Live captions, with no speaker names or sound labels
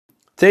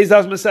Today's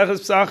Daf Maseches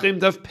Pesachim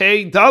Daf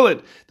Pei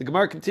Dalet. The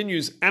Gemara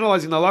continues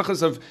analyzing the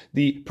halachas of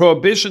the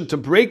prohibition to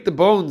break the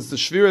bones, the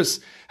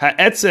shviras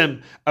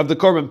ha'etzem of the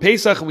Korban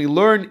Pesach, and we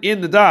learn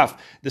in the Daf,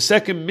 the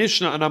second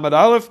Mishnah on Amud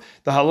Aleph,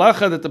 the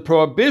halacha that the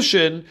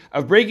prohibition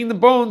of breaking the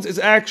bones is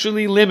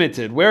actually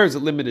limited. Where is it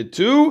limited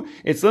to?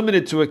 It's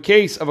limited to a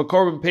case of a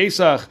Korban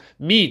Pesach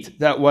meat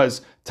that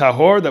was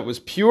tahor, that was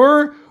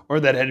pure, or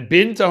that had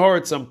been tahor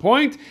at some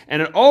point,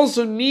 and it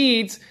also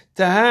needs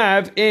to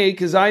have a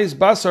kazayis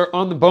basar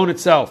on the bone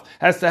itself.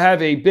 Has to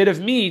have a bit of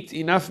meat,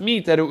 enough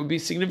meat that it would be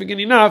significant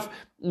enough,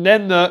 and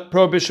then the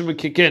prohibition would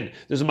kick in.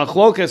 There's a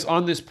machlokas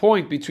on this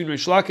point between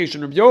Rish Lakish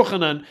and Rabbi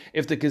Yochanan.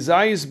 If the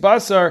kazayis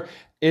basar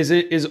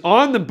is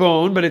on the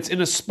bone, but it's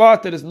in a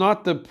spot that is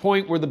not the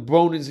point where the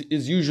bone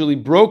is usually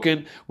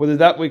broken, whether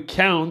that would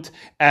count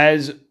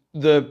as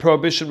the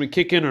prohibition would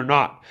kick in or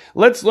not.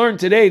 Let's learn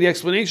today the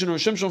explanation of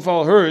Shimshon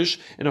Fal Hirsch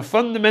in a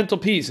fundamental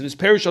piece in his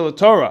Perush al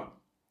Torah,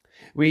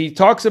 where he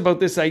talks about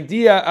this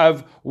idea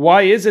of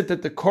why is it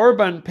that the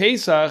Korban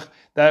Pesach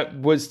that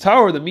was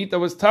tahor, the meat that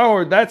was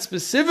tahor, that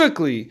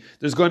specifically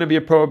there's going to be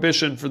a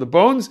prohibition for the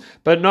bones,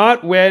 but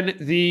not when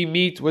the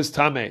meat was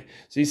tameh.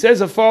 So he says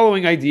the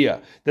following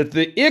idea, that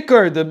the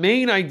ikar, the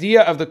main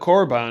idea of the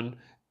Korban,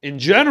 in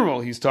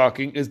general he's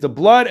talking, is the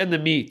blood and the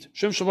meat.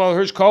 Shimshon Fal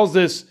Hirsch calls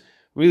this,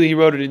 really he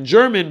wrote it in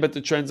German, but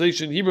the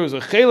translation in Hebrew is a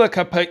chelak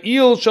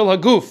ha'pa'il shel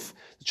haguf.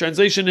 The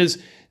translation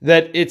is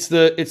that it's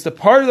the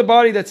part of the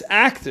body that's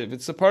active.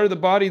 It's the part of the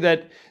body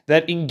that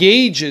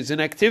engages in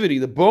activity.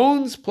 The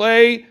bones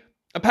play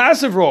a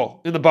passive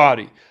role in the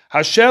body.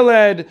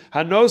 Hasheled,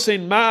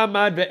 hanosein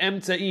ma'amad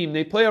ve'emtzaim.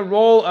 They play a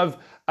role of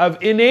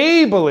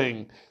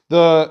enabling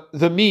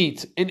the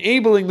meat,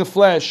 enabling the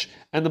flesh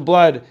and the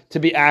blood to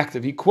be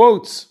active. He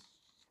quotes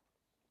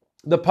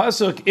the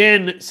pasuk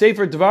in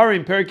Sefer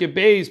Devarim, Perek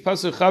Beis,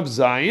 pasuk Chav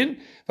Zayin.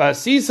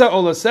 Vasisa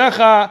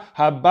olasecha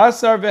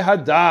habasar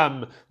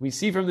vehadam. We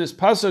see from this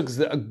pasuk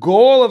the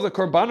goal of the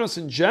korbanos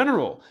in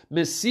general.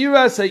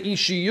 Mesiras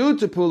ha'ishiyut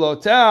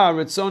pulotah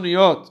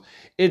ritzoniot.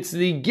 It's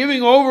the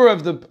giving over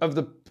of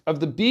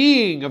the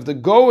being, of the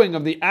going,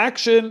 of the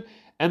action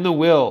and the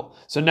will.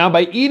 So now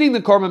by eating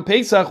the Korban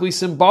Pesach, we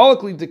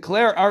symbolically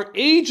declare our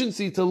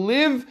agency to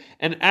live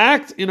and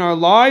act in our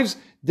lives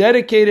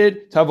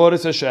dedicated to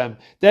Avodas Hashem,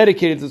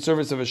 dedicated to the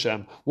service of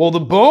Hashem. Well, the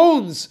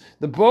bones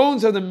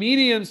are the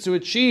mediums to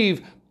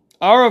achieve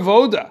our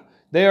avoda.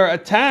 They are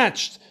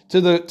attached to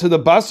the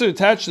basar,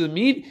 attached to the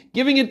meat,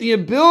 giving it the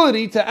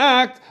ability to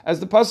act, as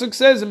the pasuk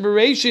says in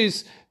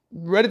Bereshis,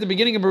 right at the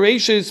beginning of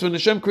Bereshis, when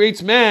Hashem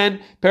creates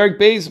man, Perek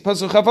Beis,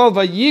 pasuk Chafal,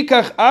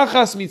 vayikach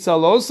achas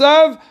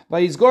mitzalosav,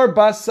 vayizgor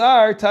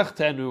basar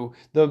tachtenu.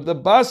 The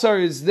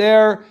basar is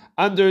there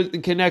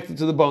connected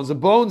to the bones. The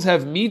bones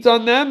have meat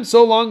on them.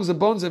 So long as the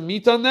bones have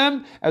meat on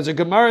them, as the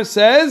Gemara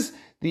says,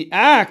 the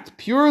act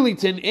purely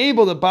to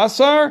enable the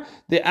basar,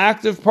 the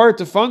active part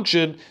to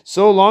function,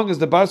 so long as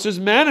the basar is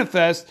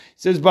manifest, it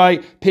says by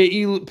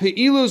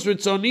pe'ilus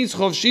ritzonis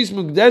chovshis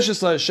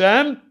mukdeshes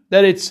Hashem,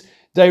 that it's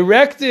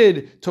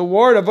directed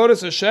toward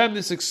avodas Hashem.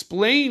 This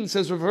explains,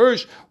 says Rav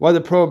Hirsch, why the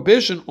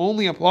prohibition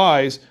only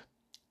applies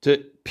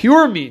to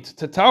pure meat,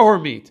 to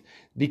tahor meat.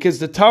 Because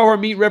the tahor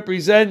meat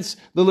represents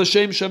the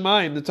l'shem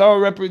shamayim. The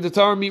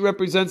tahor meat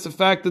represents the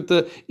fact that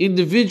the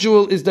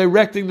individual is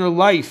directing their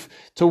life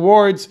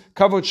towards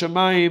kavod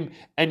shamayim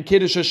and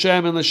kiddush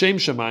Hashem and l'shem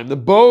shamayim. The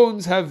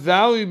bones have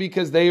value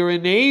because they are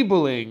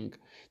enabling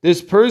this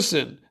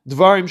person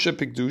dvarim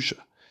shepikdusha.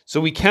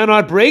 So we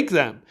cannot break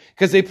them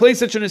because they play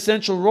such an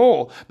essential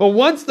role. But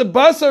once the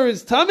basar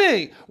is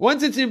tameh,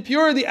 once it's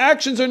impure, the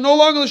actions are no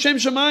longer l'shem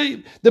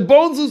shamayim. The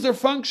bones lose their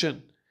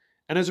function.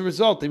 And as a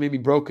result, they may be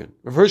broken.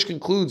 Rav Hirsch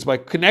concludes by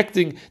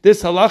connecting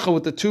this halacha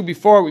with the two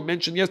before. We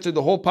mentioned yesterday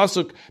the whole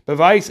pasuk,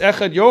 bevais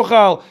echad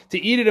yochal, to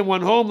eat it in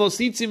one home, lo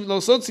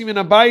sotzim min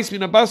abayis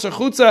min abasar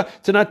chutza,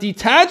 to not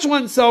detach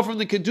oneself from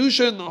the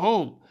kedusha in the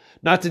home,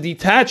 not to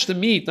detach the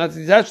meat, not to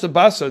detach the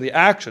basar, the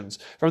actions,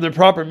 from their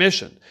proper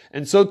mission.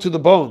 And so to the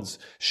bones.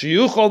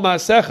 Shiyuchol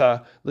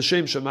ma'asecha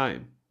l'shem shamayim.